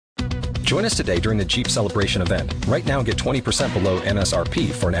Join us today during the Jeep Celebration event. Right now, get 20% below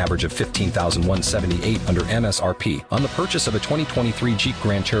MSRP for an average of $15,178 under MSRP on the purchase of a 2023 Jeep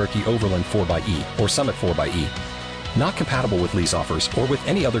Grand Cherokee Overland 4xE or Summit 4xE. Not compatible with lease offers or with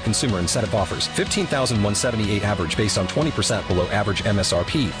any other consumer incentive offers. $15,178 average based on 20% below average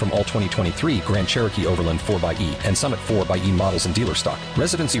MSRP from all 2023 Grand Cherokee Overland 4xE and Summit 4xE models in dealer stock.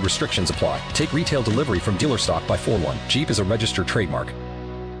 Residency restrictions apply. Take retail delivery from dealer stock by 4/1. Jeep is a registered trademark.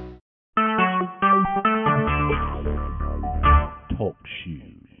 Talk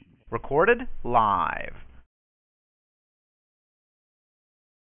shoes. Recorded live.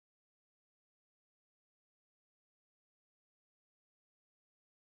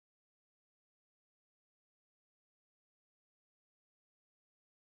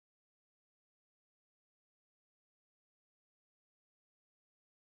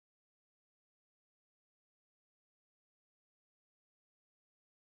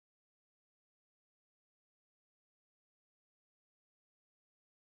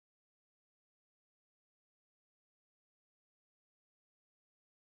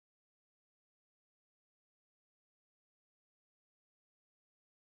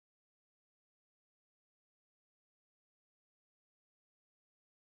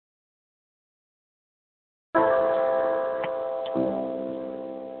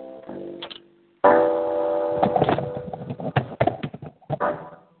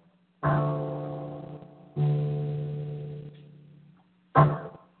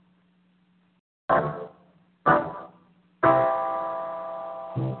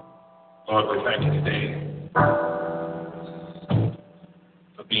 Lord, we thank you today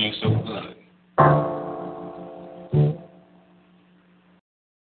for being so good.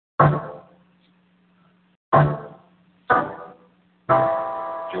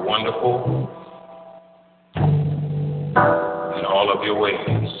 You're wonderful in all of your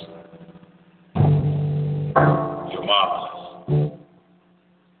ways. You're marvelous.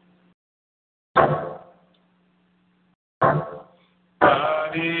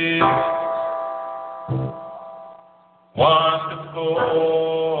 God is wonderful.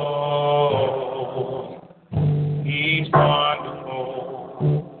 He's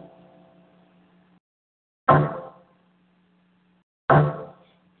wonderful.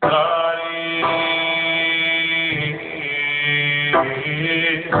 God is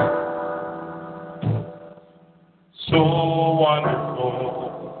so wonderful.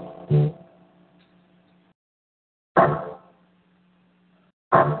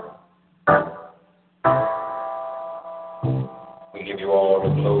 We give you all the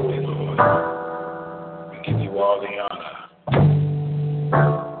glory, Lord. We give you all the honor.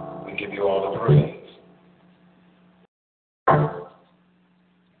 We give you all the praise.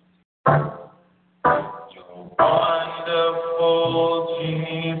 You're wonderful,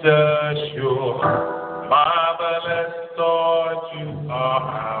 Jesus. You're marvelous, Lord. You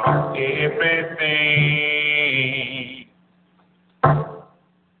are everything.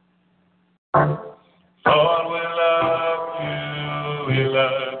 Lord, we love you. We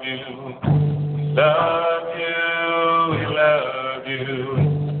love you. We love you. We love you.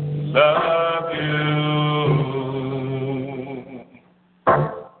 We love you.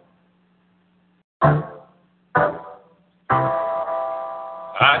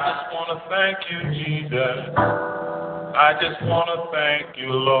 I just want to thank you, Jesus. I just want to thank you,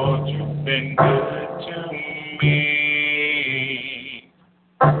 Lord. You've been good to me.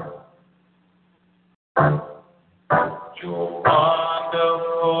 You're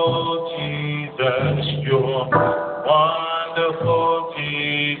wonderful, Jesus. You're wonderful,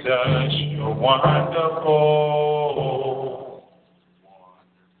 Jesus. You're wonderful.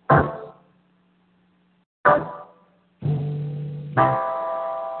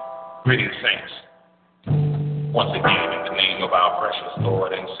 Greetings, saints. Once again, in the name of our precious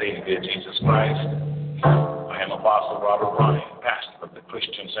Lord and Savior, Jesus Christ, I am Apostle Robert Ryan, pastor of the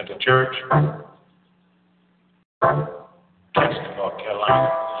Christian Center Church, Kingston, North Carolina,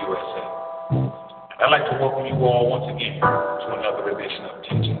 USA. And I'd like to welcome you all once again to another edition of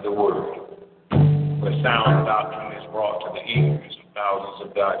Teaching the Word, where sound doctrine is brought to the ears of thousands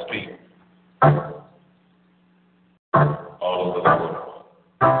of God's people all over the world.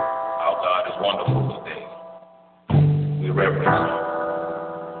 Our God is wonderful today. We reverence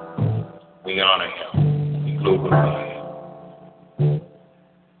Him. We honor Him. We glorify Him.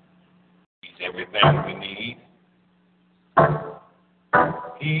 He's everything we need.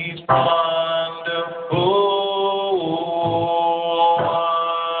 He's wonderful,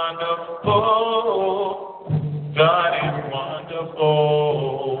 wonderful. God is wonderful.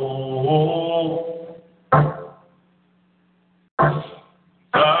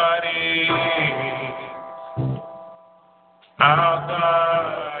 God is Our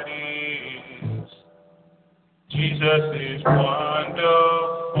God is, Jesus is wonderful.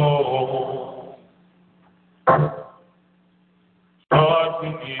 Lord, we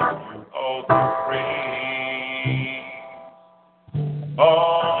give you all the praise.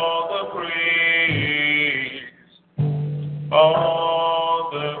 All the praise.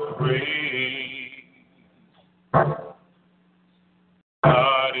 All the praise.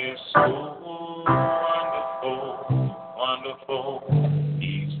 God is so wonderful, wonderful.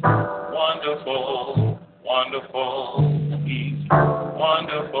 He's wonderful, wonderful. He's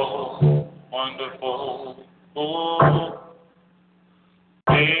wonderful, wonderful. Oh,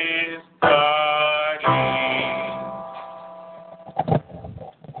 his God is.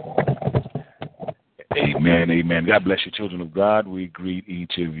 Amen, amen. God bless you, children of God. We greet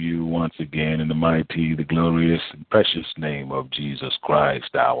each of you once again in the mighty, the glorious, and precious name of Jesus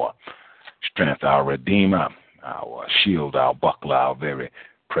Christ, our strength, our Redeemer, our shield, our buckler, our very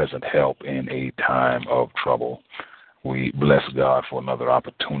present help in a time of trouble. We bless God for another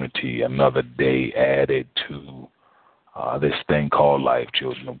opportunity, another day added to this thing called life,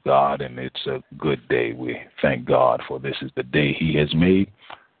 children of God, and it's a good day. We thank God for this is the day He has made.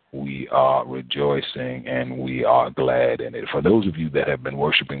 We are rejoicing and we are glad in it. For those of you that have been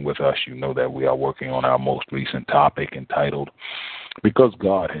worshiping with us, you know that we are working on our most recent topic entitled, Because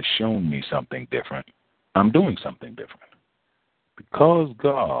God Has Shown Me Something Different, I'm Doing Something Different. Because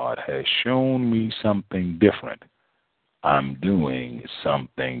God has shown me something different, I'm doing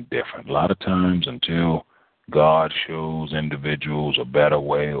something different. A lot of times until God shows individuals a better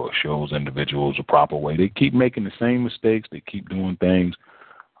way or shows individuals a proper way, they keep making the same mistakes. They keep doing things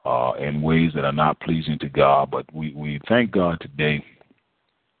in ways that are not pleasing to God. But we thank God today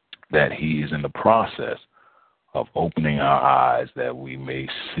that He is in the process of opening our eyes that we may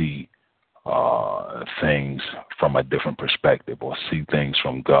see things from a different perspective or see things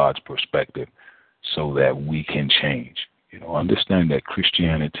from God's perspective so that we can change. You know, understand that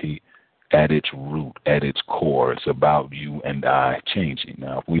Christianity at its root, at its core, it's about you and I changing.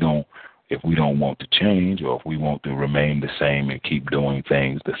 Now, if we don't want to change, or if we want to remain the same and keep doing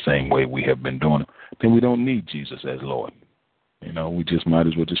things the same way we have been doing them, then we don't need Jesus as Lord. You know, we just might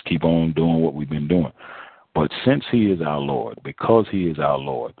as well just keep on doing what we've been doing. But since He is our Lord, because He is our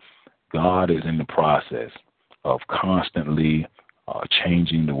Lord, God is in the process of constantly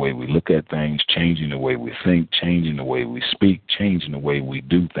changing the way we look at things, changing the way we think, changing the way we speak, changing the way we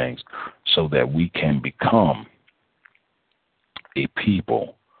do things so that we can become a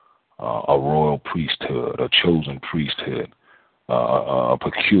people, a royal priesthood, a chosen priesthood, a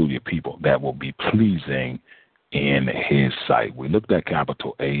peculiar people that will be pleasing in His sight. We looked at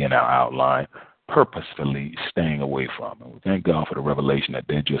capital A in our outline, purposefully staying away from. And we thank God for the revelation that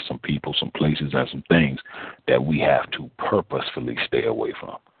there are just some people, some places, and some things that we have to purposefully stay away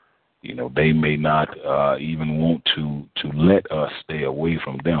from. You know, they may not even want to let us stay away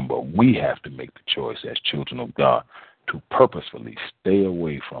from them, but we have to make the choice as children of God to purposefully stay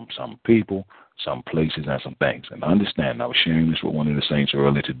away from some people, some places, and some things. And understand, I was sharing this with one of the saints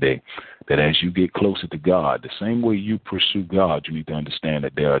earlier today, that as you get closer to God, the same way you pursue God, you need to understand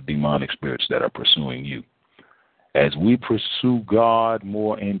that there are demonic spirits that are pursuing you. As we pursue God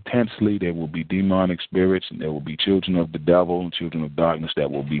more intensely, there will be demonic spirits, and there will be children of the devil and children of darkness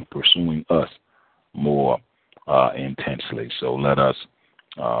that will be pursuing us more intensely. So let us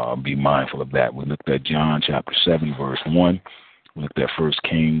be mindful of that. We looked at John chapter 7, verse 1. We looked at 1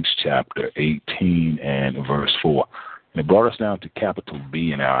 Kings chapter 18 and verse 4. And it brought us down to capital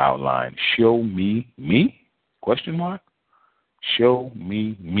B in our outline. Show me me? Question mark. Show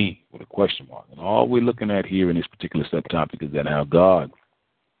me me with a question mark. And all we're looking at here in this particular subtopic is that how God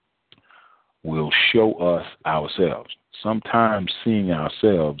will show us ourselves. Sometimes seeing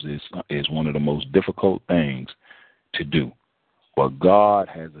ourselves is one of the most difficult things to do. But God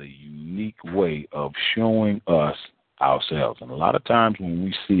has a unique way of showing us ourselves. And a lot of times when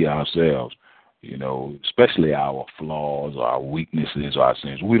we see ourselves, you know, especially our flaws or our weaknesses or our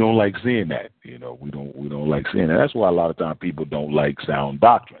sins, we don't like seeing that. You know, we don't like seeing that. That's why a lot of times people don't like sound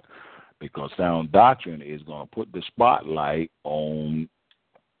doctrine, because sound doctrine is going to put the spotlight on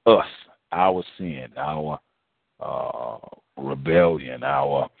us, our sin, our rebellion,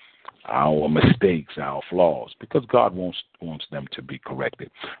 our mistakes, our flaws, because God wants them to be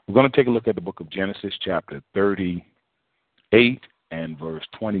corrected. We're going to take a look at the book of Genesis, chapter 38 and verse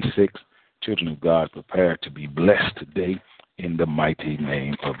 26. Children of God, prepare to be blessed today in the mighty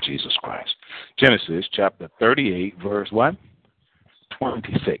name of Jesus Christ. Genesis, chapter 38, verse what?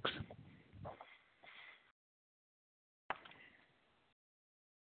 26.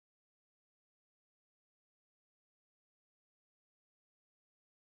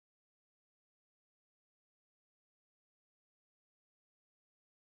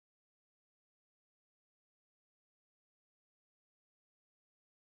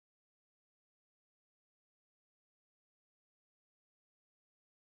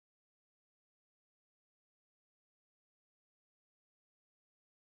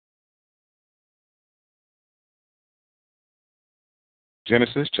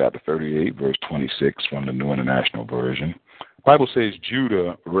 Genesis chapter 38, verse 26 from the New International Version. The Bible says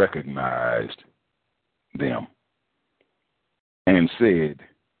Judah recognized them and said,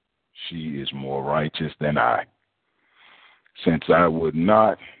 she is more righteous than I, since I would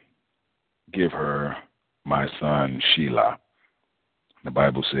not give her my son Shelah. The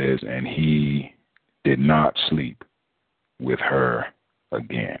Bible says, and he did not sleep with her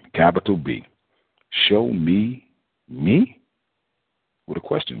again. Capital B. Show me? With a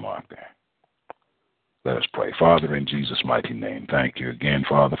question mark there. Let us pray. Father, in Jesus' mighty name, thank you again,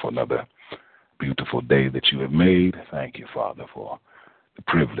 Father, for another beautiful day that you have made. Thank you, Father, for the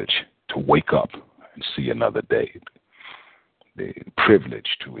privilege to wake up and see another day. The privilege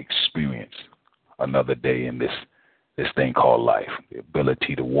to experience another day in this thing called life. The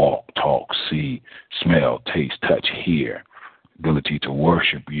ability to walk, talk, see, smell, taste, touch, hear. Ability to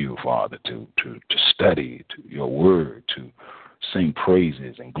worship you, Father, to study your word, to sing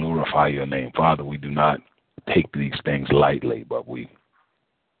praises and glorify your name. Father, we do not take these things lightly, but we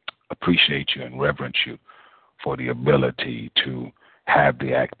appreciate you and reverence you for the ability to have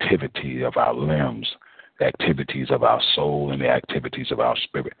the activity of our limbs, the activities of our soul, and the activities of our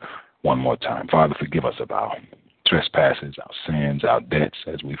spirit. One more time. Father, forgive us of our trespasses, our sins, our debts,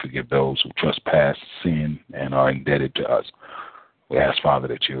 as we forgive those who trespass, sin, and are indebted to us. We ask, Father,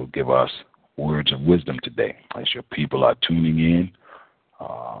 that you'll give us words of wisdom today as your people are tuning in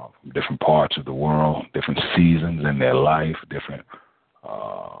from different parts of the world, different seasons in their life, different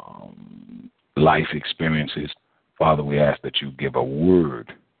life experiences. Father, we ask that you give a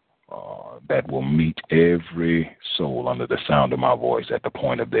word that will meet every soul under the sound of my voice at the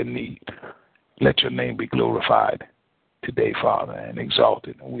point of their need. Let your name be glorified today, Father, and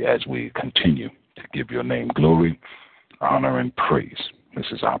exalted as we continue to give your name glory, honor, and praise. This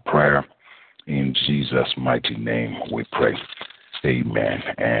is our prayer. In Jesus' mighty name we pray. Amen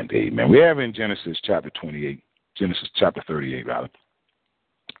and amen. We have in Genesis chapter 38, Genesis chapter 38, rather,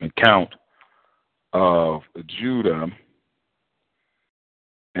 an account of Judah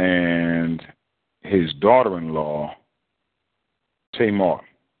and his daughter-in-law, Tamar.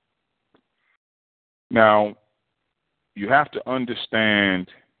 Now, you have to understand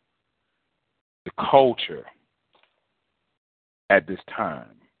the culture at this time.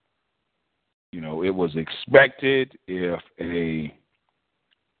 You know, it was expected if a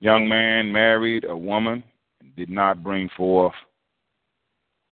young man married a woman and did not bring forth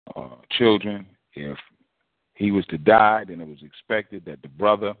children, if he was to die, then it was expected that the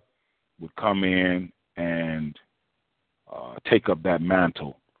brother would come in and take up that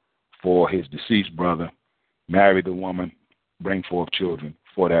mantle for his deceased brother, marry the woman, bring forth children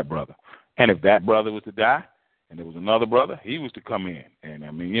for that brother. And if that brother was to die, and there was another brother, he was to come in. And,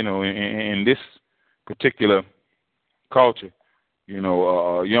 I mean, you know, in this particular culture, you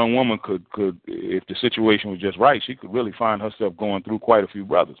know, a young woman could, if the situation was just right, she could really find herself going through quite a few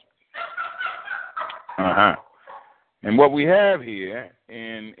brothers. And what we have here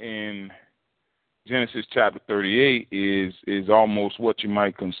in Genesis chapter 38 is almost what you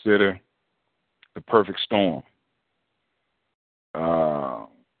might consider the perfect storm.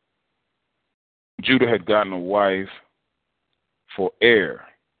 Judah had gotten a wife for Er,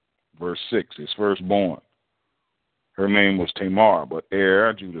 verse 6, his firstborn. Her name was Tamar, but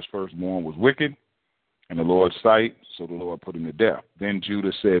Er, Judah's firstborn, was wicked in the Lord's sight, so the Lord put him to death. Then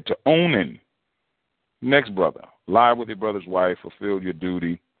Judah said to Onan, next brother, lie with your brother's wife, fulfill your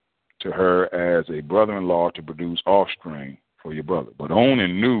duty to her as a brother-in-law to produce offspring for your brother. But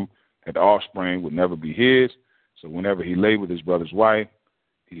Onan knew that the offspring would never be his, so whenever he lay with his brother's wife,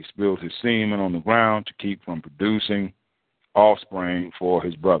 he spilled his semen on the ground to keep from producing offspring for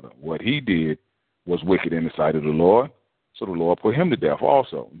his brother. What he did was wicked in the sight of the Lord, so the Lord put him to death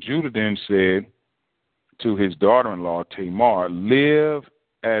also. Judah then said to his daughter-in-law Tamar, live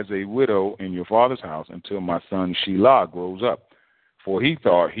as a widow in your father's house until my son Shelah grows up, for he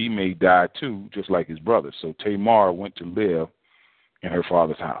thought he may die too, just like his brother. So Tamar went to live in her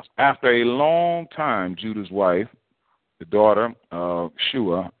father's house. After a long time, Judah's wife, the daughter of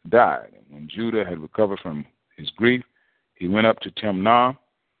Shelah, died. And when Judah had recovered from his grief, he went up to Timnah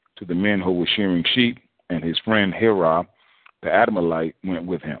to the men who were shearing sheep, and his friend Hirah, the Adamite, went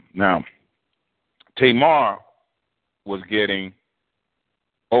with him. Now, Tamar was getting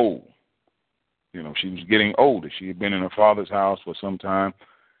old. You know, she was getting older. She had been in her father's house for some time,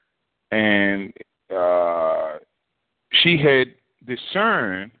 and she had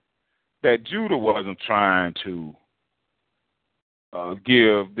discerned that Judah wasn't trying to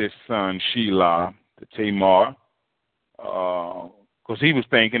give this son Shelah to Tamar, because he was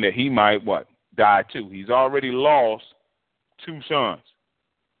thinking that he might, die too. He's already lost two sons.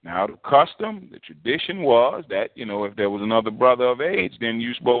 Now, the custom, the tradition was that, if there was another brother of age, then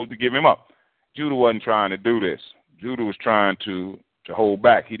you're supposed to give him up. Judah wasn't trying to do this. Judah was trying to hold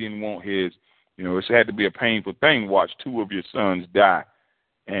back. He didn't want his, it had to be a painful thing to watch two of your sons die.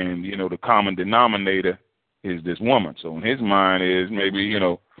 And, the common denominator is this woman. So in his mind is maybe,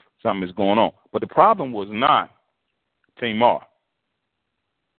 something is going on. But the problem was not Tamar.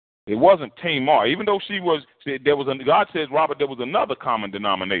 It wasn't Tamar, even though God says, Robert, there was another common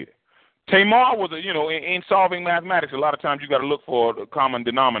denominator. Tamar was, in solving mathematics, a lot of times you got to look for the common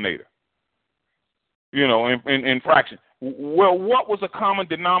denominator, in fraction. Well, what was a common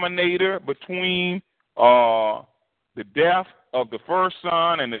denominator between the death of the first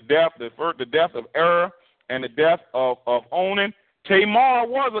son and the death of Er and the death of Onan? Tamar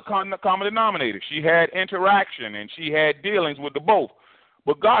was a common denominator. She had interaction and she had dealings with the both.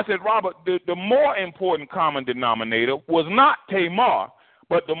 But God said, Robert, the more important common denominator was not Tamar,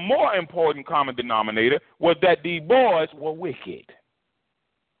 but the more important common denominator was that these boys were wicked.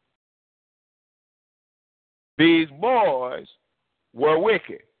 These boys were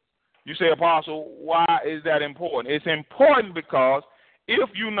wicked. You say, Apostle, why is that important? It's important because if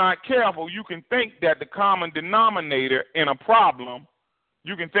you're not careful, you can think that the common denominator in a problem,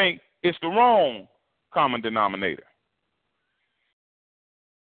 you can think it's the wrong common denominator.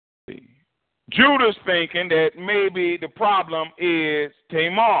 Judah's thinking that maybe the problem is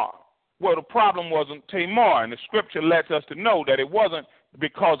Tamar. Well, the problem wasn't Tamar, and the scripture lets us to know that it wasn't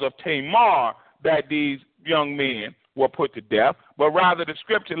because of Tamar that these young men were put to death, but rather the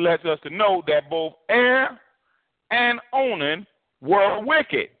scripture lets us to know that both Er and Onan were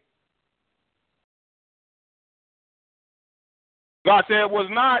wicked. God said it was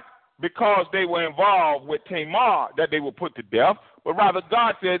not because they were involved with Tamar that they were put to death, but rather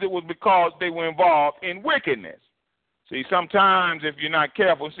God says it was because they were involved in wickedness. See, sometimes if you're not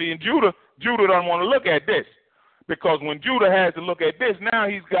careful, and Judah doesn't want to look at this, because when Judah has to look at this, now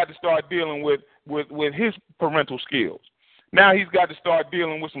he's got to start dealing with his parental skills. Now he's got to start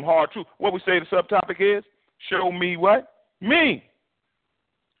dealing with some hard truth. What we say the subtopic is, show me what? Me.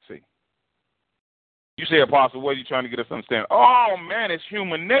 See. You say, Apostle, what are you trying to get us to understand? Oh, man, it's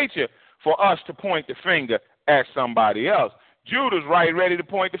human nature for us to point the finger at somebody else. Judah's right ready to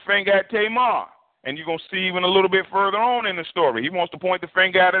point the finger at Tamar. And you're going to see even a little bit further on in the story. He wants to point the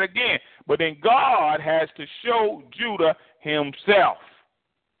finger at it again. But then God has to show Judah himself.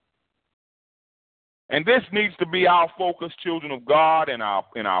 And this needs to be our focus, children of God, in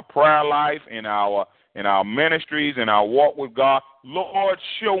our prayer life, in our ministries, in our walk with God. Lord,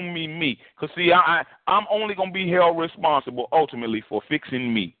 show me. Because, see, I'm only going to be held responsible ultimately for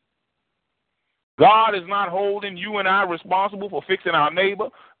fixing me. God is not holding you and I responsible for fixing our neighbor.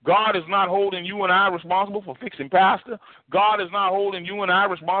 God is not holding you and I responsible for fixing pastor. God is not holding you and I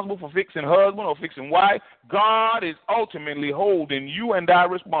responsible for fixing husband or fixing wife. God is ultimately holding you and I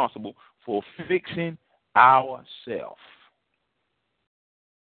responsible for fixing ourselves.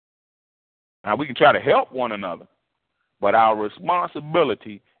 Now, we can try to help one another, but our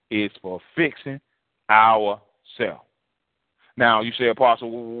responsibility is for fixing ourselves. Now, you say, Apostle,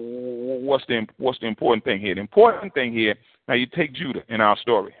 what's the important thing here? The important thing here, now you take Judah in our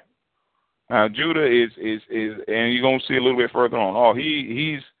story. Now, Judah is and you're going to see a little bit further on. Oh,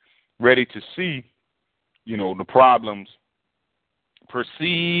 he's ready to see, the problems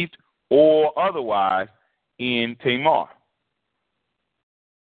perceived or otherwise in Tamar.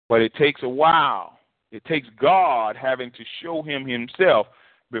 But it takes a while. It takes God having to show him himself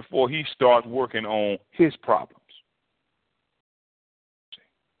before he starts working on his problems.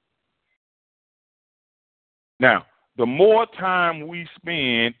 Now, the more time we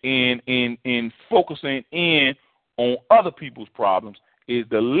spend in focusing in on other people's problems is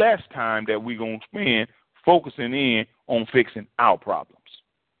the less time that we're going to spend focusing in on fixing our problems.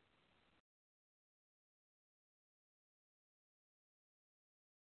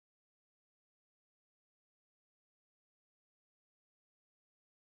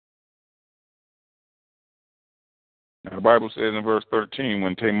 Now, the Bible says in verse 13,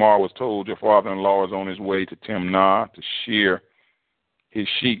 when Tamar was told, your father-in-law is on his way to Timnah to shear his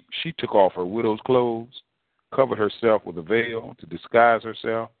sheep, she took off her widow's clothes, covered herself with a veil to disguise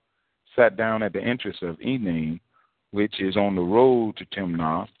herself, sat down at the entrance of Enaim, which is on the road to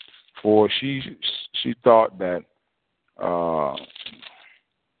Timnah, for she thought that,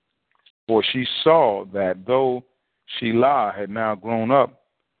 for she saw that though Shelah had now grown up,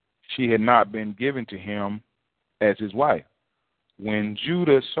 she had not been given to him as his wife. When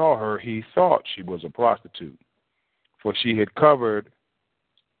Judah saw her, he thought she was a prostitute, for she had covered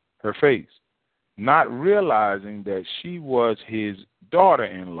her face. not realizing that she was his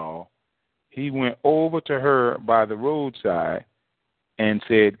daughter-in-law, he went over to her by the roadside and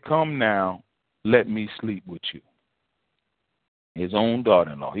said, "Come now, let me sleep with you." His own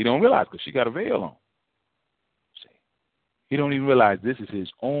daughter-in-law. He don't realize because she got a veil on. See, he don't even realize this is his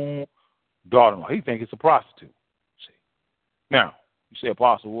own daughter-in-law. He thinks it's a prostitute. See, now you say,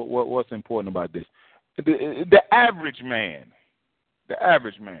 Apostle, what's important about this? The average man. The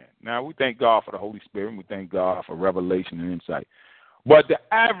average man. Now, we thank God for the Holy Spirit, and we thank God for revelation and insight. But the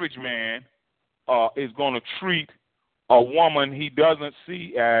average man is going to treat a woman he doesn't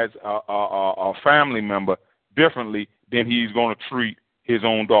see as a family member differently than he's going to treat his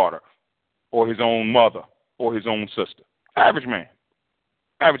own daughter or his own mother or his own sister. Average man.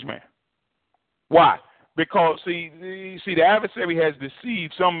 Average man. Why? Because, see, the adversary has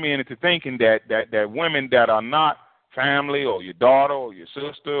deceived some men into thinking that women that are not family or your daughter or your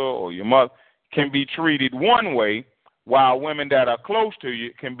sister or your mother can be treated one way, while women that are close to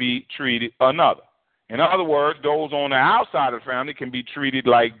you can be treated another. In other words, those on the outside of the family can be treated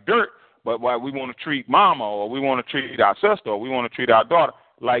like dirt, but while we want to treat mama or we want to treat our sister or we want to treat our daughter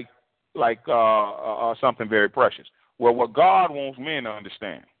like something very precious. Well, what God wants men to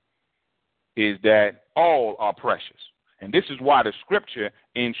understand is that all are precious. And this is why the scripture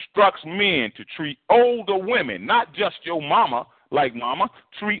instructs men to treat older women, not just your mama like mama.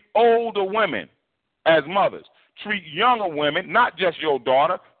 Treat older women as mothers. Treat younger women, not just your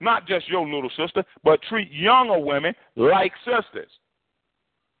daughter, not just your little sister, but treat younger women like sisters.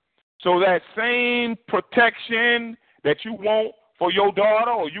 So that same protection that you want for your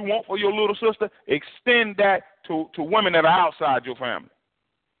daughter or you want for your little sister, extend that to women that are outside your family.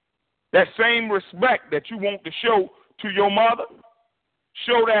 That same respect that you want to show to your mother,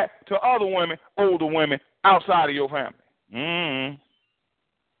 show that to other women, older women outside of your family.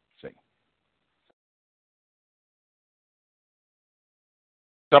 See.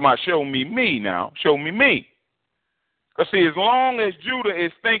 Talking about show me now. Show me. Because see, as long as Judah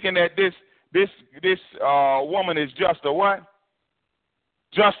is thinking that this woman is just a what?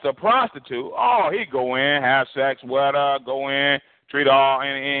 Just a prostitute. Oh, he go in, have sex with her, go in, treat her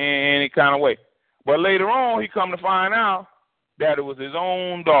in any kind of way. But later on, he come to find out that it was his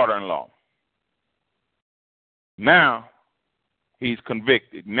own daughter-in-law. Now he's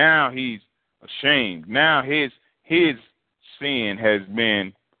convicted. Now he's ashamed. Now his sin has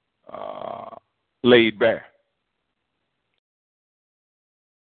been laid bare.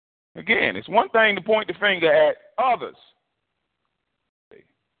 Again, it's one thing to point the finger at others.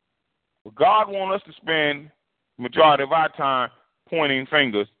 But God wants us to spend the majority of our time pointing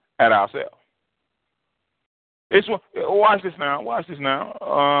fingers at ourselves. Watch this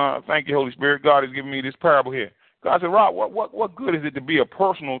now. Thank you, Holy Spirit. God has given me this parable here. God said, Rob, what good is it to be a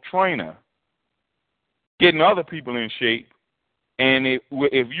personal trainer, getting other people in shape, and if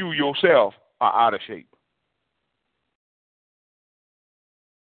you yourself are out of shape?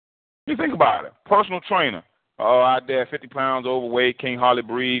 You think about it. Personal trainer. Out there, 50 pounds overweight, can't hardly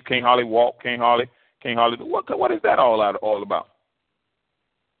breathe, can't hardly walk, can't hardly. What is that all about?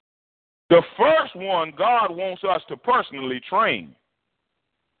 The first one, God wants us to personally train,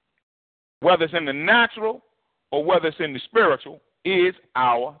 whether it's in the natural or whether it's in the spiritual, is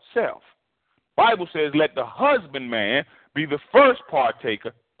ourself. Bible says, let the husbandman be the first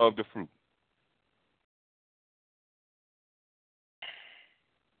partaker of the fruit.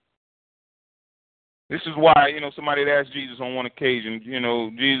 This is why, somebody had asked Jesus on one occasion,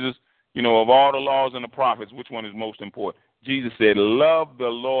 Jesus, of all the laws and the prophets, which one is most important? Jesus said, love the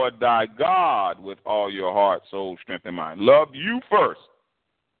Lord thy God with all your heart, soul, strength, and mind. Love you first.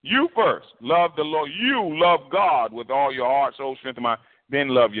 You first. Love the Lord. You love God with all your heart, soul, strength, and mind. Then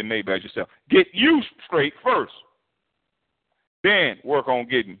love your neighbor as yourself. Get you straight first. Then work on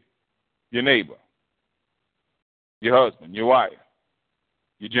getting your neighbor, your husband, your wife,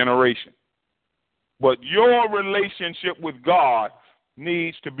 your generation. But your relationship with God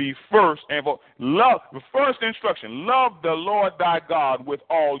needs to be first and foremost. Love, the first instruction, love the Lord thy God with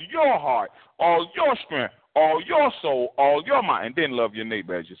all your heart, all your strength, all your soul, all your mind, and then love your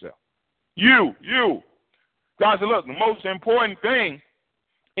neighbor as yourself. You. God said, look, the most important thing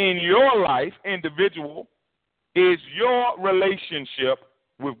in your life, individual, is your relationship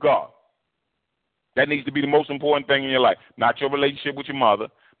with God. That needs to be the most important thing in your life. Not your relationship with your mother,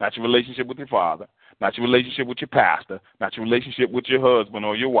 not your relationship with your father, not your relationship with your pastor, not your relationship with your husband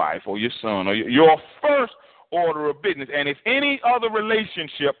or your wife or your son, or your first order of business. And if any other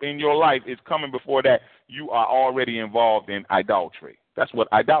relationship in your life is coming before that, you are already involved in idolatry. That's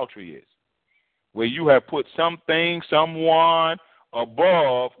what idolatry is, where you have put something, someone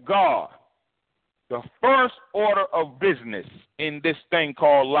above God. The first order of business in this thing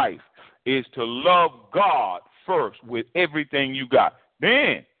called life is to love God first with everything you got.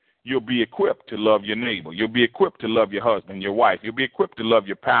 Then you'll be equipped to love your neighbor. You'll be equipped to love your husband, your wife. You'll be equipped to love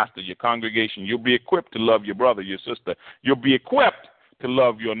your pastor, your congregation. You'll be equipped to love your brother, your sister. You'll be equipped to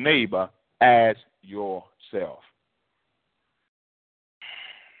love your neighbor as yourself.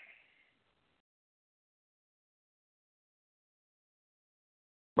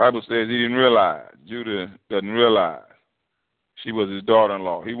 Bible says he didn't realize, Judah doesn't realize she was his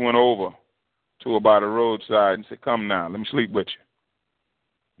daughter-in-law. He went over to her by the roadside and said, come now, let me sleep with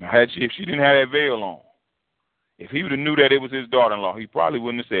you. Now, if she didn't have that veil on, if he would have knew that it was his daughter-in-law, he probably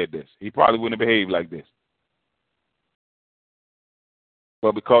wouldn't have said this. He probably wouldn't have behaved like this.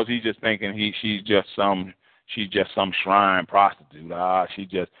 But because he's just thinking she's just some shrine prostitute.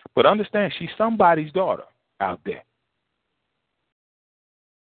 But understand, she's somebody's daughter out there.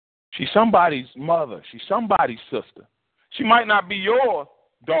 She's somebody's mother. She's somebody's sister. She might not be your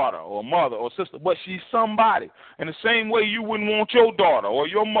daughter or mother or sister, but she's somebody. In the same way you wouldn't want your daughter or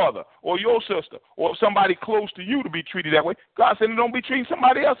your mother or your sister or somebody close to you to be treated that way. God said don't be treating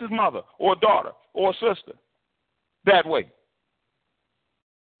somebody else's mother or daughter or sister that way.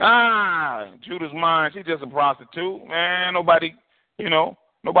 Judah's mind, she's just a prostitute. Man, nobody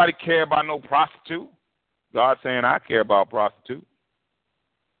care about no prostitute. God saying I care about prostitute.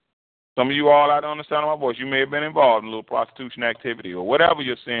 Some of you all out there on the sound of my voice, you may have been involved in a little prostitution activity or whatever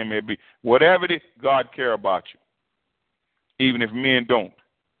your sin may be. Whatever it is, God cares about you. Even if men don't,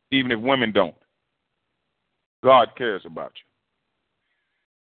 even if women don't, God cares about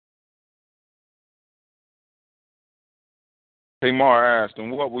you. Tamar asked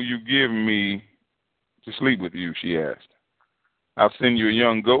him, what will you give me to sleep with you, she asked. I'll send you a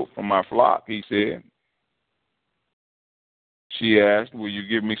young goat from my flock, he said. She asked, will you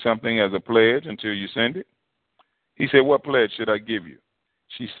give me something as a pledge until you send it? He said, what pledge should I give you?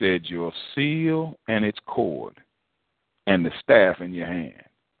 She said, your seal and its cord and the staff in your hand.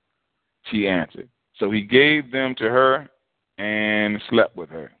 She answered. So he gave them to her and slept with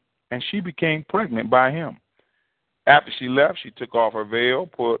her. And she became pregnant by him. After she left, she took off her veil,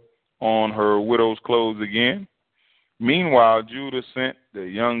 put on her widow's clothes again. Meanwhile, Judah sent the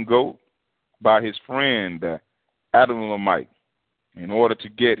young goat by his friend, the Adullamite, in order to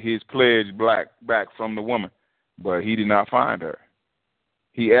get his pledge back from the woman, but he did not find her.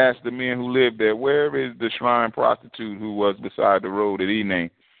 He asked the men who lived there, where is the shrine prostitute who was beside the road at Enaim?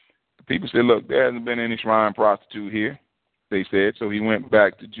 The people said, look, there hasn't been any shrine prostitute here, they said. So he went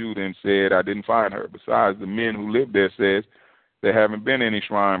back to Judah and said, I didn't find her. Besides, the men who lived there says there haven't been any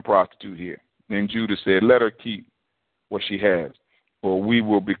shrine prostitute here. Then Judah said, let her keep what she has, or we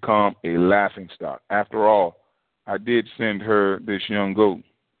will become a laughingstock. After all, I did send her this young goat,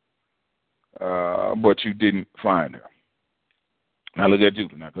 but you didn't find her. Now look at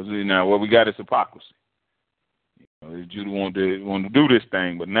Judah now, because now what we got is hypocrisy. Judah wanted to do this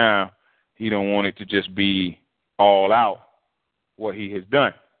thing, but now he don't want it to just be all out what he has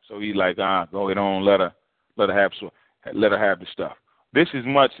done. So he's like, go ahead on, let her have the stuff. This is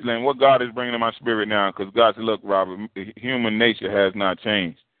much like what God is bringing to my spirit now, because God said, look, Robert, human nature has not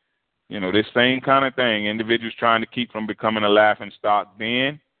changed. This same kind of thing, individuals trying to keep from becoming a laughing stock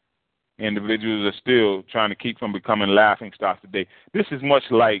then, individuals are still trying to keep from becoming laughing stocks today. This is much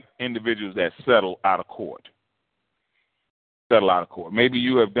like individuals that settle out of court. Maybe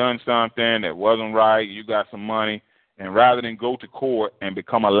you have done something that wasn't right, you got some money, and rather than go to court and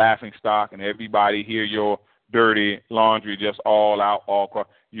become a laughing stock and everybody hear your dirty laundry just all out, all across,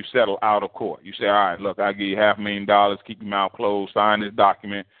 you settle out of court. You say, all right, look, I'll give you $500,000, keep your mouth closed, sign this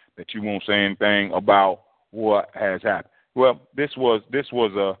document that you won't say anything about what has happened. Well, this was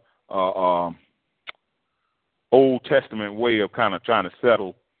a Old Testament way of kind of trying to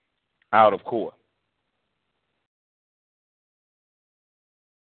settle out of court.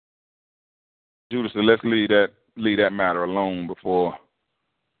 Judah said, let's leave that matter alone before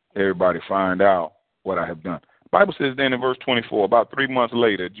everybody find out what I have done. The Bible says then in verse 24, about 3 months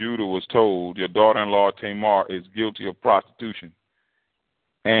later, Judah was told, your daughter-in-law Tamar is guilty of prostitution.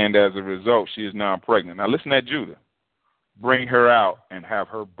 And as a result, she is now pregnant. Now listen at Judah. Bring her out and have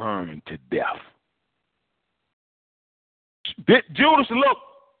her burned to death. Judah said, look,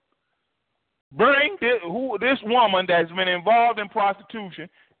 bring this woman that's been involved in prostitution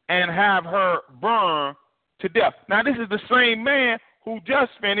and have her burned to death. Now this is the same man who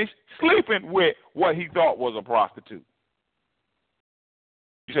just finished sleeping with what he thought was a prostitute.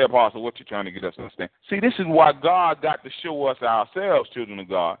 You say, Apostle, what you trying to get us to understand? See, this is why God got to show us ourselves, children of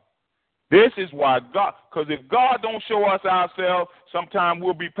God, This is why God, because if God don't show us ourselves, sometimes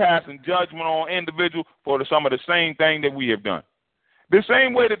we'll be passing judgment on individuals for some of the same thing that we have done. The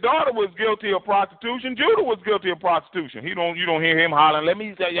same way the daughter was guilty of prostitution, Judah was guilty of prostitution. You don't hear him hollering, let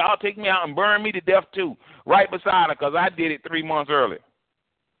me say, y'all take me out and burn me to death too, right beside her, because I did it 3 months earlier.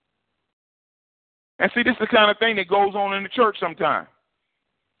 And see, this is the kind of thing that goes on in the church sometimes.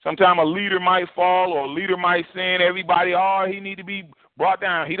 Sometimes a leader might fall or a leader might sin. Everybody, he need to be brought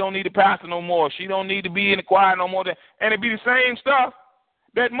down. He don't need to pastor no more. She don't need to be in the choir no more. And it be the same stuff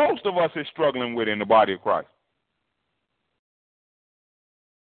that most of us is struggling with in the body of Christ.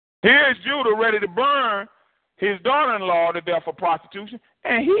 Here's Judah ready to burn his daughter-in-law to death for prostitution,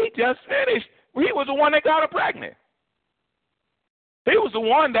 and he just finished. He was the one that got her pregnant. He was the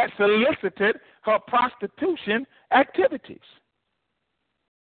one that solicited her prostitution activities.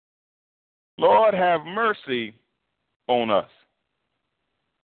 Lord, have mercy on us.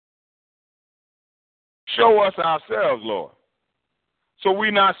 Show us ourselves, Lord, so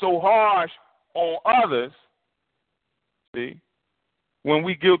we're not so harsh on others, see, when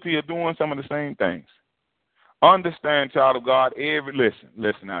we're guilty of doing some of the same things. Understand, child of God,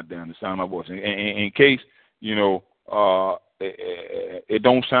 listen out there in the sound of my voice. In case, it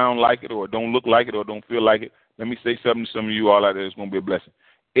don't sound like it or it don't look like it or don't feel like it, let me say something to some of you all out there that's going to be a blessing.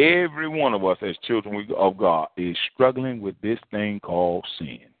 Every one of us as children of God is struggling with this thing called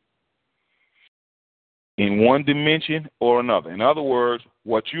sin in one dimension or another. In other words,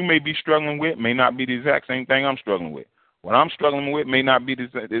 what you may be struggling with may not be the exact same thing I'm struggling with. What I'm struggling with may not be the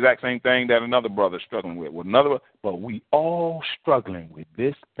exact same thing that another brother is struggling with. But we all struggling with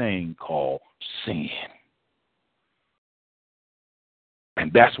this thing called sin.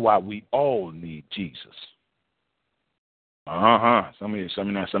 And that's why we all need Jesus. Some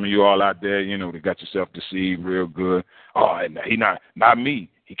of you all out there, that got yourself deceived real good. Oh, he not me.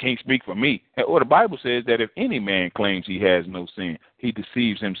 He can't speak for me. Or the Bible says that if any man claims he has no sin, he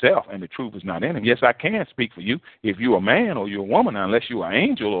deceives himself, and the truth is not in him. Yes, I can speak for you. If you're a man or you're a woman, unless you're an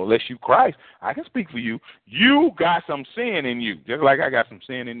angel or unless you're Christ, I can speak for you. You got some sin in you, just like I got some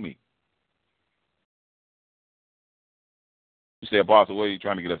sin in me. You say, Apostle, what are you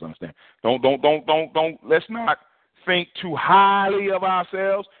trying to get us to understand? Don't. Let's not think too highly of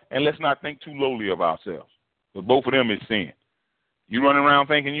ourselves, and let's not think too lowly of ourselves. But both of them is sin. You running around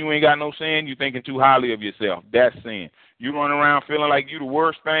thinking you ain't got no sin, you thinking too highly of yourself. That's sin. You running around feeling like you the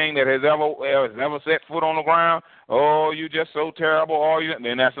worst thing that has ever set foot on the ground. Oh, you just so terrible.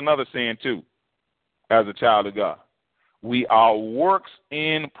 Then that's another sin too, as a child of God. We are works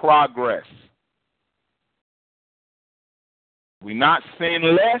in progress. We not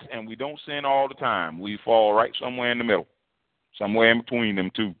sin less, and we don't sin all the time. We fall right somewhere in the middle, somewhere in between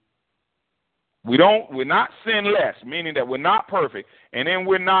them two. We're not sin less, meaning that we're not perfect, and then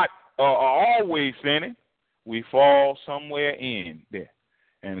we're not always sinning. We fall somewhere in there.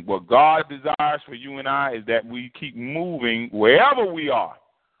 And what God desires for you and I is that we keep moving wherever we are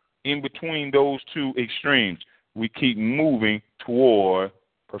in between those two extremes. We keep moving toward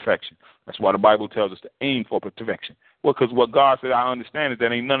perfection. That's why the Bible tells us to aim for perfection. Well, because what God said, I understand, is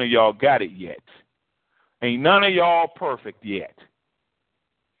that ain't none of y'all got it yet. Ain't none of y'all perfect yet.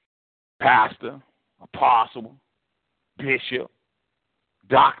 Pastor, apostle, bishop,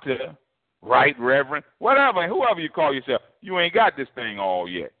 doctor, right reverend, whatever, whoever you call yourself, you ain't got this thing all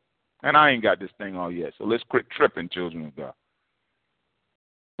yet. And I ain't got this thing all yet. So let's quit tripping, children of God.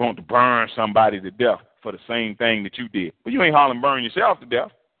 You want to burn somebody to death for the same thing that you did. But you ain't hollering burn yourself to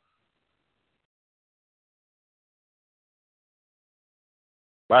death.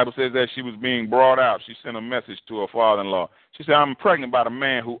 Bible says that she was being brought out. She sent a message to her father-in-law. She said, I'm pregnant by the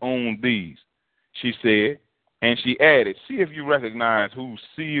man who owned these, she said. And she added, see if you recognize whose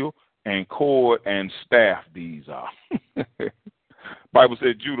seal and cord and staff these are. Bible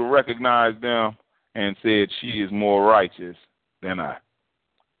said Judah recognized them and said, she is more righteous than I,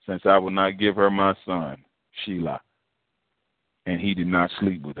 since I will not give her my son, Shelah. And he did not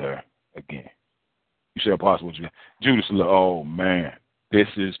sleep with her again. You say, Apostle, what you got? Judah said, oh, man.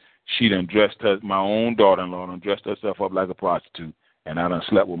 She done dressed my own daughter-in-law, done dressed herself up like a prostitute, and I done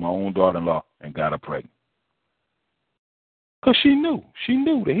slept with my own daughter-in-law and got her pregnant. Because she knew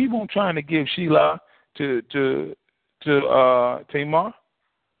that he wasn't trying to give Shelah to Tamar.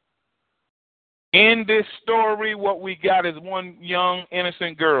 In this story, what we got is one young,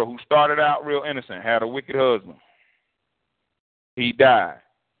 innocent girl who started out real innocent, had a wicked husband. He died.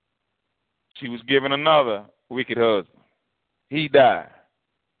 She was given another wicked husband. He died.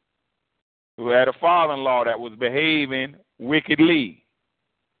 Who had a father-in-law that was behaving wickedly.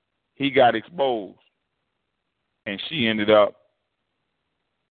 He got exposed. And she ended up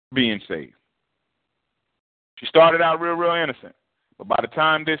being saved. She started out real innocent. But by the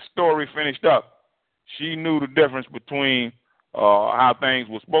time this story finished up, she knew the difference between how things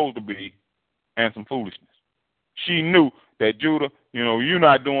were supposed to be and some foolishness. She knew that Judah, you're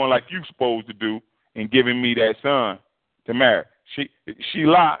not doing like you're supposed to do in giving me that son to marry.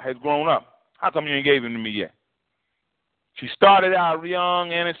 Shelah has grown up. How come you ain't gave him to me yet? She started out a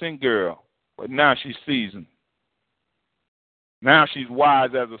young, innocent girl, but now she's seasoned. Now she's wise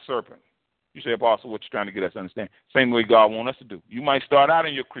as a serpent. You say, Apostle, what you trying to get us to understand? Same way God wants us to do. You might start out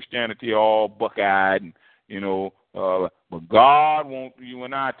in your Christianity all buck-eyed, and, but God wants you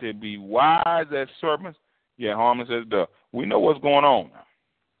and I to be wise as serpents, yet harmless as doves. We know what's going on now.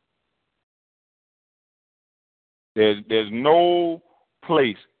 There's no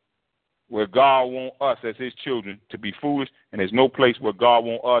place where God wants us as his children to be foolish, and there's no place where God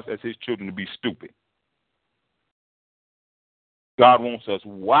wants us as his children to be stupid. God wants us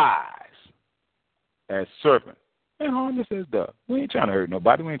wise as serpents and harmless as doves. We ain't trying to hurt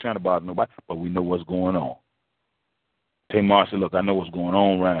nobody. We ain't trying to bother nobody, but we know what's going on. Tamar said, look, I know what's going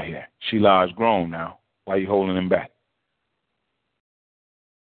on around here. Shelah is grown now. Why are you holding him back?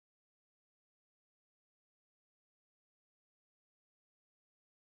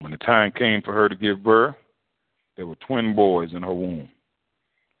 When the time came for her to give birth, there were twin boys in her womb.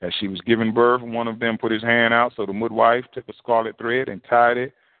 As she was giving birth, one of them put his hand out, so the midwife took a scarlet thread and tied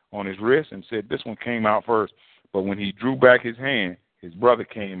it on his wrist and said, this one came out first. But when he drew back his hand, his brother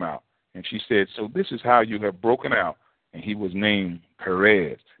came out. And she said, so this is how you have broken out. And he was named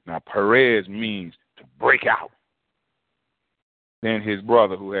Perez. Now, Perez means to break out. Then his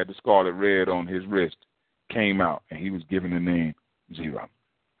brother, who had the scarlet red on his wrist, came out, and he was given the name Zerah.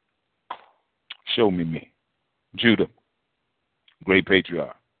 Show me. Judah, great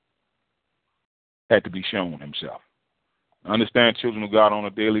patriarch, had to be shown himself. Understand, children of God, on a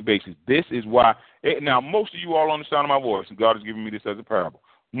daily basis. This is why. Now, most of you all on the sound of my voice, and God has given me this as a parable,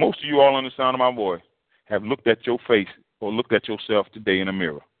 most of you all on the sound of my voice have looked at your face or looked at yourself today in a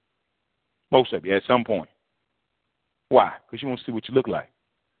mirror. Most of you, at some point. Why? Because you want to see what you look like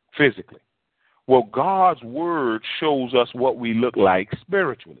physically. Well, God's word shows us what we look like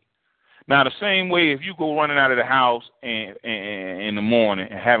spiritually. Now, the same way, if you go running out of the house and in the morning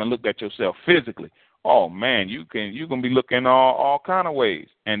and haven't looked at yourself physically, oh man, you're gonna be looking all kind of ways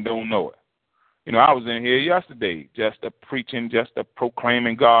and don't know it. I was in here yesterday just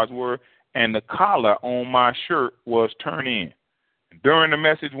proclaiming God's word, and the collar on my shirt was turned in. During the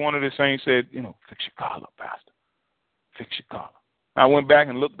message, one of the saints said, fix your collar, Pastor. Fix your collar. I went back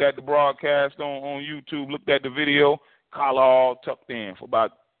and looked at the broadcast on YouTube, looked at the video, collar all tucked in for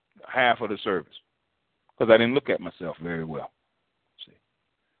about half of the service because I didn't look at myself very well. See?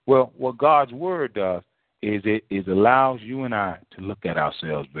 Well, what God's word does is it allows you and I to look at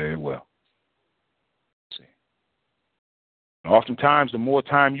ourselves very well. See? Oftentimes, the more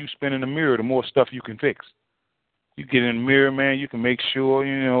time you spend in the mirror, the more stuff you can fix. You get in the mirror, man, you can make sure,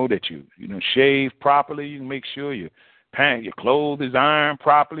 that you shave properly. You can make sure your clothes is ironed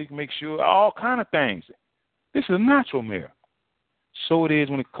properly. You can make sure all kind of things. This is a natural mirror. So it is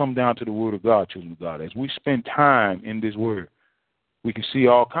when it comes down to the word of God, children of God. As we spend time in this word, we can see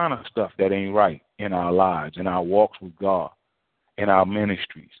all kind of stuff that ain't right in our lives, in our walks with God, in our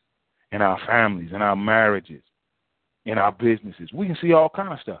ministries, in our families, in our marriages, in our businesses. We can see all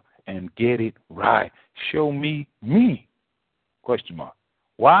kind of stuff and get it right. Show me. Question mark.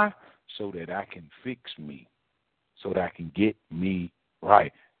 Why? So that I can fix me, so that I can get me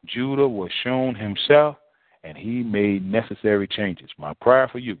right. Judah was shown himself, and he made necessary changes. My prayer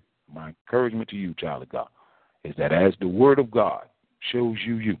for you, my encouragement to you, child of God, is that as the word of God shows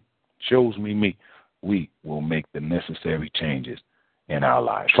you, shows me, we will make the necessary changes in our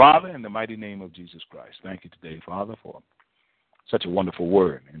lives. Father, in the mighty name of Jesus Christ, thank you today, Father, for such a wonderful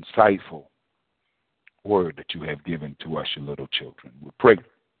word, insightful word that you have given to us, your little children. We pray,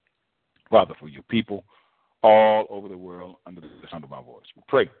 Father, for your people all over the world under the sound of my voice. We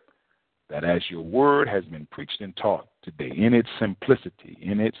pray that as your word has been preached and taught today, in its simplicity,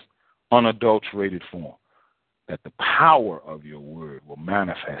 in its unadulterated form, that the power of your word will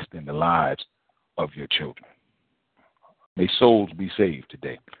manifest in the lives of your children. May souls be saved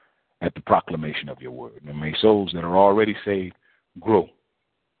today at the proclamation of your word. And may souls that are already saved grow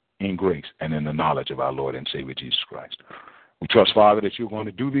in grace and in the knowledge of our Lord and Savior Jesus Christ. We trust, Father, that you're going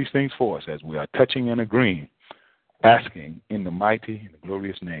to do these things for us as we are touching and agreeing, asking in the mighty and the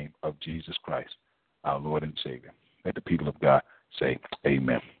glorious name of Jesus Christ, our Lord and Savior. Let the people of God say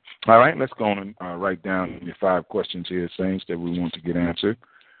amen. All right, let's go on and write down your 5 questions here, saints, that we want to get answered.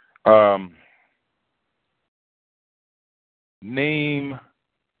 Name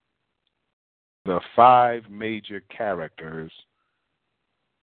the 5 major characters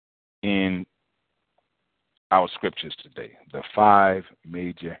in our scriptures today. The 5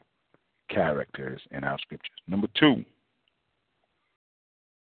 major characters in our scriptures. Number 2,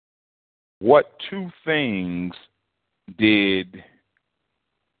 what 2 things did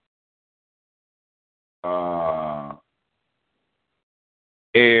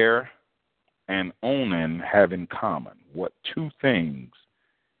and Onan have in common? What 2 things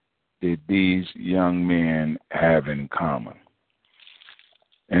did these young men have in common?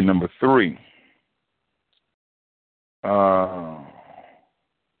 And number 3,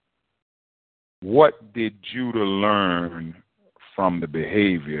 what did Judah learn from the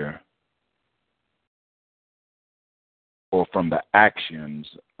behavior or from the actions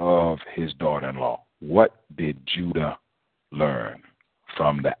of his daughter-in-law? What did Judah learn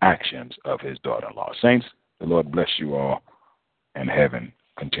from the actions of his daughter-in-law? Saints, the Lord bless you all, and heaven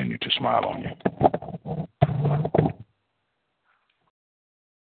continue to smile on you.